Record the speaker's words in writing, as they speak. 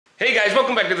Hey guys,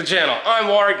 welcome back to the channel. I'm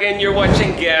Warwick and you're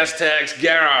watching Gas Tachs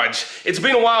Garage. It's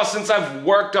been a while since I've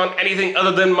worked on anything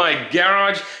other than my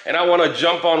garage and I want to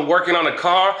jump on working on a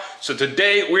car. So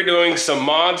today we're doing some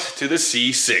mods to the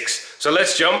C6. So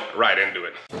let's jump right into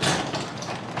it.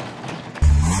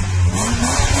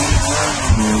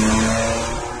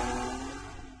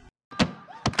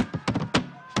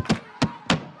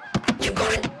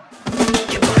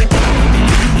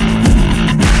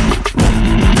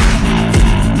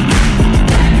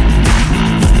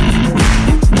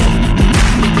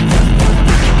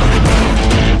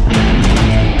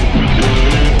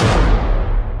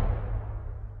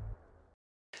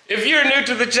 If you're new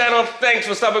to the channel, thanks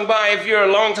for stopping by. If you're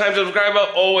a long-time subscriber,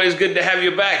 always good to have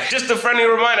you back. Just a friendly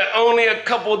reminder, only a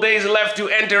couple days left to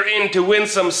enter in to win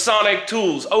some Sonic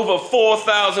tools. Over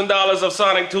 $4,000 of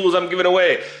Sonic tools I'm giving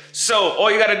away. So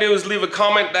all you gotta do is leave a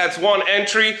comment, that's one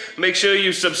entry. Make sure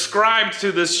you subscribe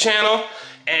to this channel.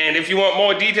 And if you want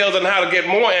more details on how to get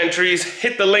more entries,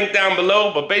 hit the link down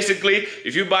below. But basically,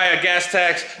 if you buy a Gas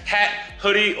Tachs hat,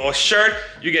 hoodie, or shirt,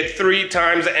 you get 3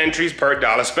 times the entries per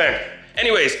dollar spent.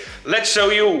 Anyways, let's show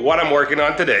you what I'm working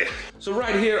on today. So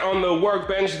right here on the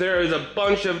workbench, there is a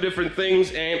bunch of different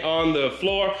things, and on the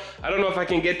floor, I don't know if I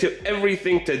can get to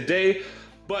everything today,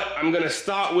 but I'm gonna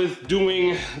start with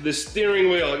doing the steering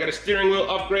wheel. I got a steering wheel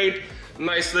upgrade,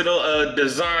 nice little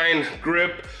design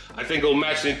grip. I think it'll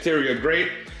match the interior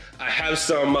great. I have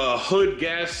some hood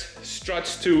gas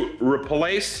struts to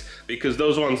replace because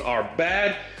those ones are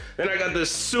bad. Then I got this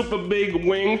super big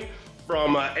wing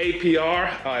from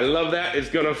APR. I love that. It's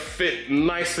gonna fit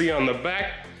nicely on the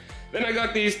back. Then I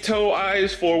got these toe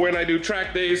eyes for when I do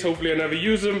track days. Hopefully I never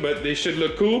use them, but they should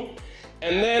look cool.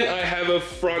 And then I have a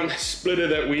front splitter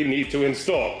that we need to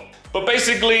install. But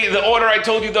basically, the order I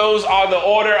told you, those are the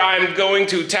order I'm going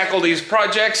to tackle these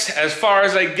projects. As far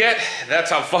as I get, that's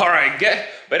how far I get.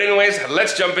 But anyways,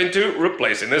 let's jump into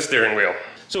replacing the steering wheel.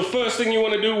 So first thing you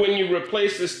wanna do when you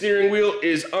replace the steering wheel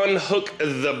is unhook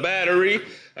the battery.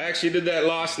 I actually did that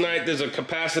last night. There's a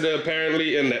capacitor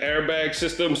apparently in the airbag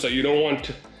system, so you don't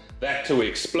want that to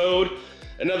explode.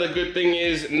 Another good thing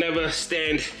is never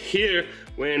stand here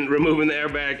when removing the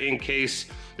airbag in case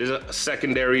there's a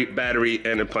secondary battery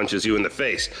and it punches you in the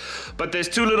face. But there's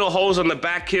 2 little holes on the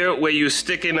back here where you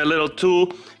stick in a little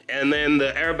tool and then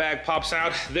the airbag pops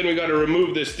out. Then we gotta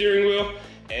remove the steering wheel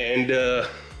and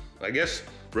I guess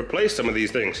replace some of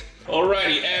these things.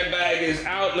 Alrighty, airbag is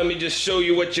out. Let me just show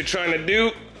you what you're trying to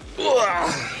do.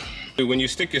 When you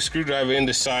stick your screwdriver in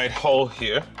the side hole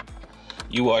here,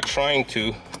 you are trying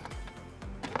to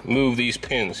move these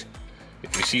pins.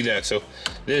 If you see that, so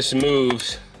this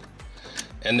moves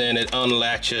and then it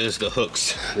unlatches the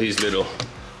hooks, these little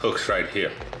hooks right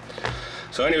here.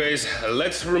 So anyways,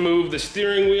 let's remove the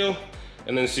steering wheel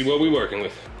and then see what we're working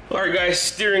with. Alright guys,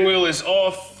 steering wheel is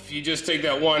off. You just take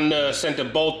that one center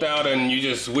bolt out and you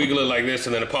just wiggle it like this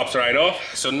and then it pops right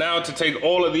off. So now to take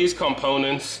all of these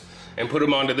components and put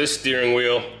them onto this steering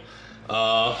wheel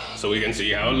so we can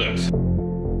see how it looks.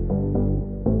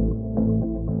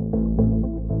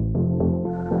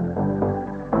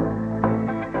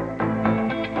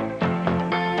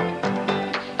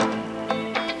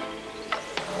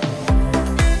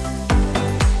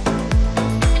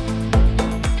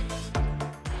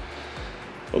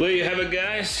 Well, there you have it,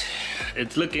 guys.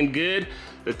 It's looking good.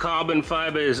 The carbon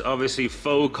fiber is obviously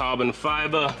faux carbon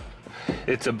fiber.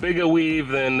 It's a bigger weave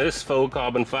than this faux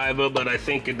carbon fiber, but I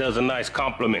think it does a nice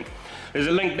complement. There's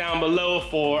a link down below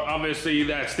for obviously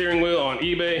that steering wheel on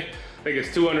eBay. I think it's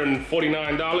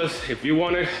 $249. If you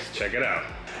want it, check it out.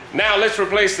 Now let's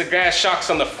replace the gas shocks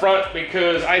on the front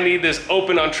because I need this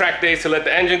open on track days to let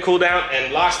the engine cool down.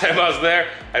 And last time I was there,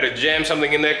 I had to jam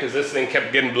something in there because this thing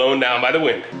kept getting blown down by the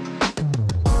wind.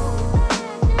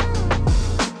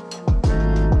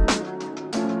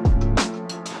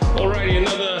 Alrighty,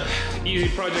 another easy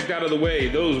project out of the way.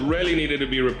 Those really needed to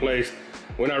be replaced.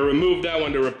 When I removed that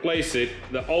one to replace it,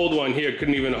 the old one here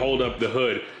couldn't even hold up the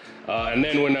hood. And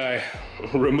then when I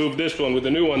removed this one with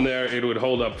the new one there, it would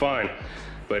hold up fine.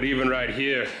 But even right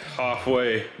here,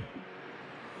 halfway,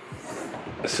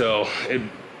 so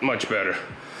much better.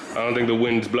 I don't think the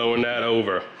wind's blowing that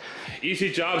over.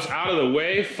 Easy job's out of the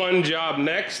way, fun job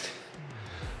next.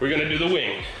 We're gonna do the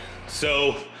wing.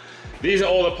 So these are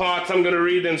all the parts. I'm gonna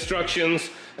read the instructions.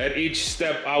 At each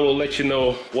step, I will let you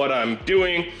know what I'm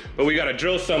doing. But we gotta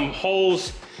drill some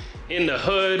holes in the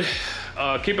hood.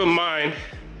 Keep in mind,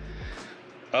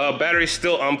 battery's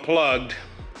still unplugged.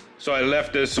 So I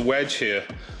left this wedge here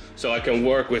so I can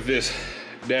work with this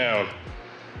down.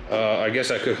 I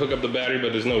guess I could hook up the battery,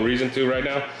 but there's no reason to right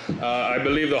now. I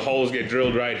believe the holes get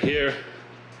drilled right here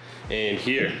and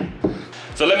here.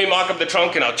 So let me mark up the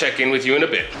trunk and I'll check in with you in a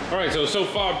bit. All right, so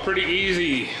far pretty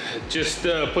easy. Just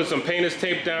put some painter's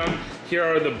tape down. Here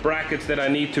are the brackets that I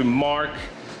need to mark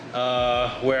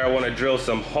where I want to drill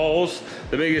some holes.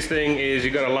 The biggest thing is you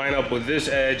got to line up with this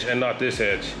edge and not this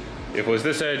edge. If it was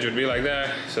this edge, it would be like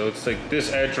that. So it's like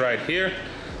this edge right here.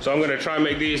 So I'm going to try and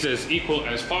make these as equal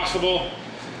as possible.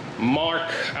 Mark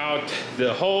out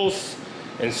the holes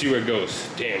and see where it goes.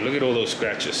 Damn, look at all those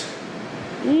scratches.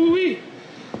 Ooh-wee.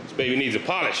 This baby needs a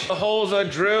polish. The holes are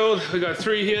drilled. We got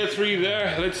 3 here, 3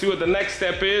 there. Let's see what the next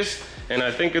step is. And I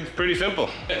think it's pretty simple.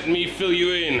 Let me fill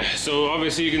you in. So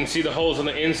obviously you can see the holes on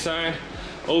the inside.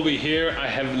 Over here, I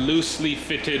have loosely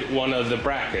fitted one of the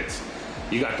brackets.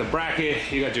 You got the bracket,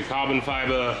 you got your carbon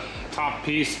fiber top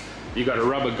piece, you got a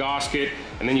rubber gasket,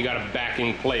 and then you got a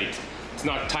backing plate. It's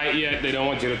not tight yet. They don't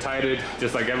want you to tighten it,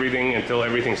 just like everything, until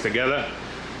everything's together.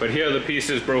 But here are the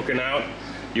pieces broken out.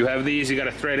 You have these, you got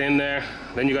a thread in there,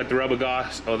 then you got the rubber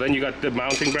then you got the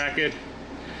mounting bracket,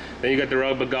 then you got the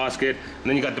rubber gasket, and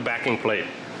then you got the backing plate.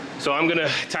 So I'm gonna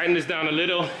tighten this down a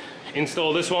little,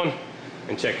 install this one,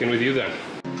 and check in with you then.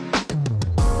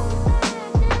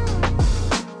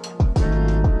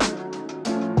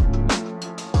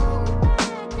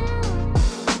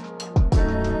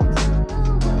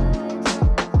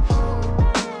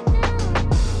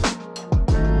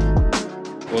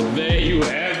 Well, there you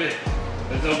have it.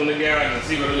 Let's open the garage and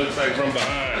see what it looks like from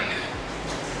behind.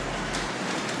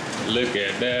 Look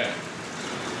at that.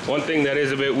 One thing that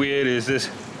is a bit weird is this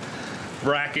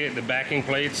bracket, the backing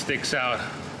plate sticks out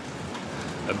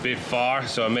a bit far,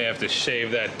 so I may have to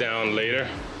shave that down later.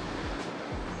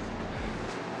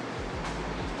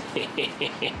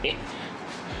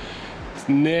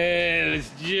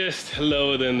 It's just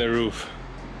lower than the roof.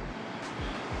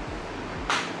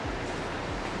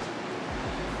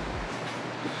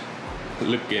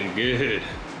 Looking good.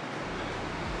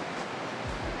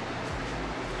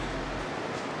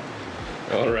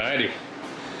 Alrighty.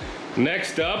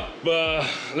 Next up,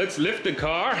 let's lift the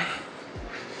car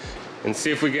and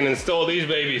see if we can install these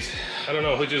babies. I don't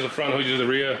know which is the front, which is the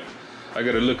rear. I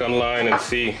gotta look online and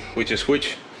see which is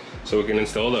which so we can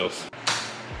install those.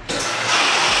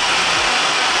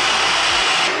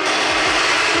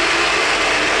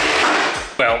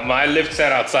 Well, my lift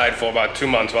sat outside for about 2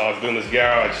 months while I was doing this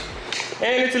garage.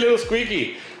 And it's a little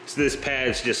squeaky. So this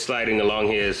pad's just sliding along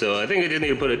here, so I think I just need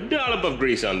to put a dollop of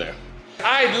grease on there.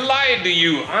 I lied to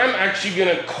you. I'm actually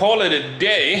gonna call it a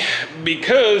day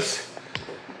because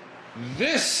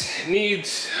this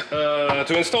needs,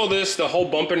 to install this, the whole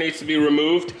bumper needs to be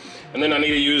removed, and then I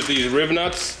need to use these riv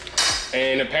nuts,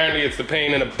 and apparently it's the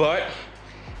pain in the butt.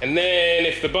 And then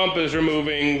if the bumper is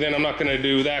removing, then I'm not gonna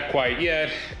do that quite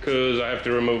yet because I have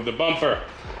to remove the bumper.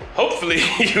 Hopefully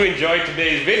you enjoyed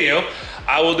today's video.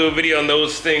 I will do a video on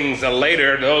those things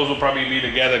later. Those will probably be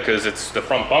together because it's the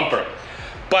front bumper.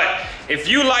 But if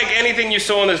you like anything you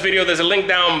saw in this video, there's a link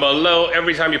down below.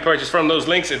 Every time you purchase from those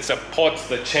links, it supports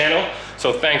the channel.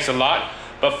 So thanks a lot.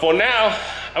 But for now,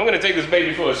 I'm gonna take this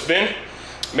baby for a spin.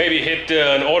 Maybe hit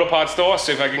an auto parts store,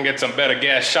 see if I can get some better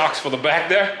gas shocks for the back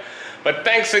there. But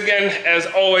thanks again, as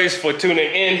always, for tuning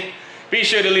in. Be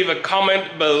sure to leave a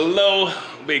comment below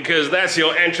because that's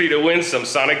your entry to win some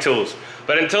Sonic tools.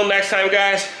 But until next time,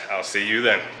 guys, I'll see you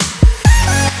then.